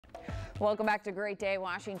Welcome back to Great Day,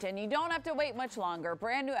 Washington. You don't have to wait much longer.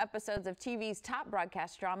 Brand new episodes of TV's top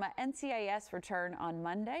broadcast drama, NCIS, return on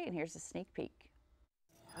Monday, and here's a sneak peek.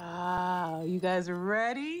 You guys are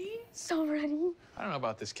ready? So ready. I don't know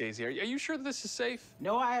about this, Casey. Are you sure this is safe?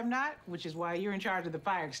 No, I am not, which is why you're in charge of the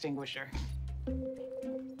fire extinguisher.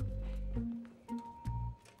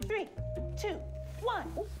 3, 2,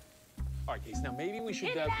 1. All right, Casey, now maybe we should...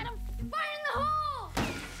 It's Adam! Fire in the hole!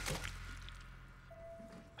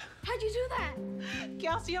 How'd you do that?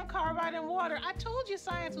 Calcium carbide and water. I told you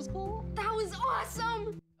science was cool. That was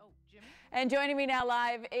awesome! And joining me now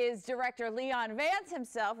live is director Leon Vance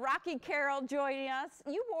himself, Rocky Carroll joining us.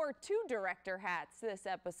 You wore 2 director hats this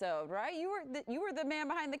episode, right? You were the man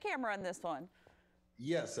behind the camera on this one.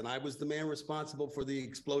 Yes, and I was the man responsible for the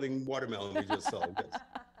exploding watermelon we just saw. Yes.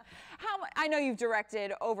 I know you've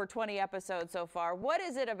directed over 20 episodes so far. What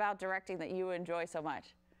is it about directing that you enjoy so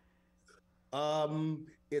much?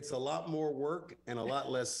 It's a lot more work and a lot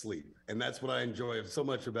less sleep, and that's what I enjoy so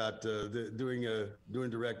much about doing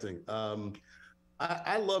directing.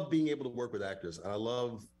 I love being able to work with actors. I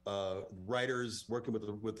love writers, working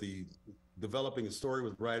with the developing a story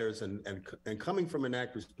with writers, and coming from an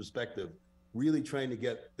actor's perspective, really trying to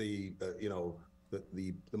get the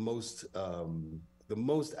most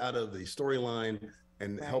out of the storyline,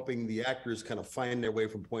 and helping the actors kind of find their way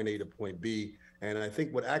from point A to point B. And I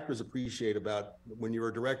think what actors appreciate about when you're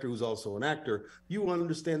a director who's also an actor, you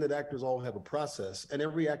understand that actors all have a process, and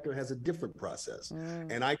every actor has a different process.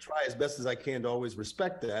 And I try as best as I can to always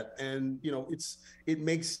respect that. And it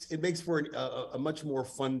makes for a much more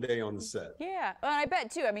fun day on the set. Yeah, well, I bet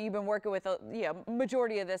too. I mean, you've been working with a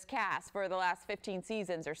majority of this cast for the last 15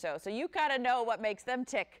 seasons or so, so you kind of know what makes them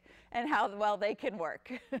tick and how well they can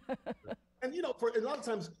work. And for a lot of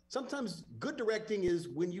times, sometimes good directing is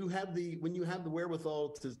when you have the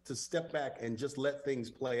wherewithal to step back and just let things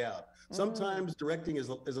play out. Sometimes directing is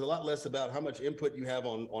a lot less about how much input you have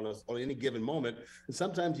on any given moment, and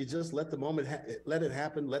sometimes you just let the moment let it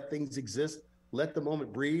happen, let things exist, let the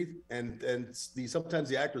moment breathe, and sometimes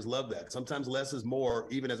the actors love that. Sometimes less is more,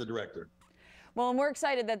 even as a director. Well, and we're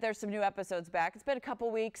excited that there's some new episodes back. It's been a couple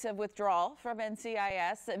weeks of withdrawal from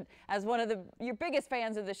NCIS, and as one of your biggest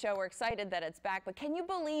fans of the show, we're excited that it's back. But can you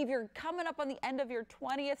believe you're coming up on the end of your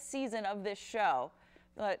 20th season of this show?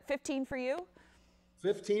 15 for you?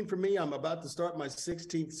 15 for me. I'm about to start my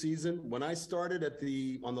 16th season. When I started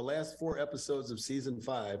on the last 4 episodes of season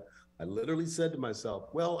 5, I literally said to myself,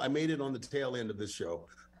 well, I made it on the tail end of this show.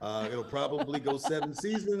 It'll probably go 7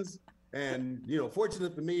 seasons. And,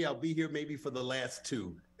 fortunate for me, I'll be here maybe for the last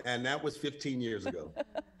 2. And that was 15 years ago.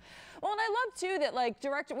 Well, and I love, too, that,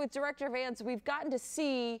 with Director Vance, we've gotten to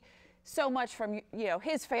see so much from,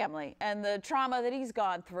 his family and the trauma that he's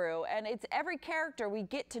gone through. And it's every character we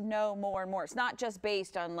get to know more and more. It's not just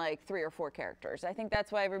based on, 3 or 4 characters. I think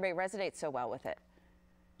that's why everybody resonates so well with it.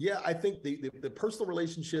 Yeah, I think the personal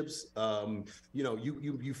relationships,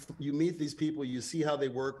 you meet these people, you see how they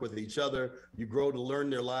work with each other, you grow to learn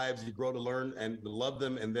their lives, you grow to learn and love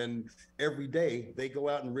them, and then every day they go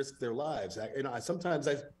out and risk their lives. Sometimes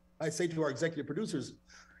I say to our executive producers,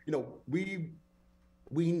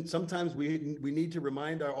 sometimes we need to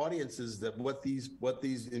remind our audiences that what these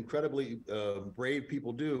incredibly brave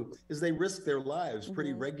people do is they risk their lives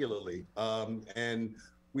pretty regularly, and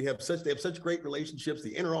they have such great relationships,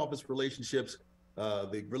 the inter-office relationships,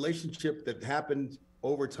 the relationship that happened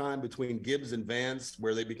over time between Gibbs and Vance,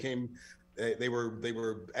 where they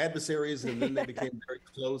were adversaries, and then they became very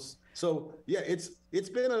close. So yeah, it's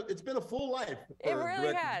been a full life. It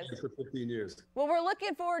really has. For 15 years. Well, we're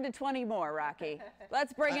looking forward to 20 more, Rocky.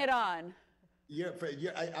 Let's bring it on.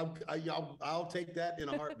 I'll take that in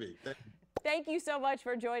a heartbeat. Thank you so much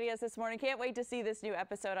for joining us this morning. Can't wait to see this new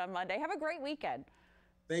episode on Monday. Have a great weekend.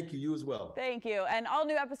 Thank you. You as well. Thank you. An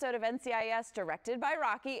all-new episode of NCIS, directed by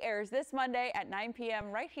Rocky, airs this Monday at 9 p.m.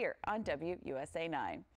 right here on WUSA 9.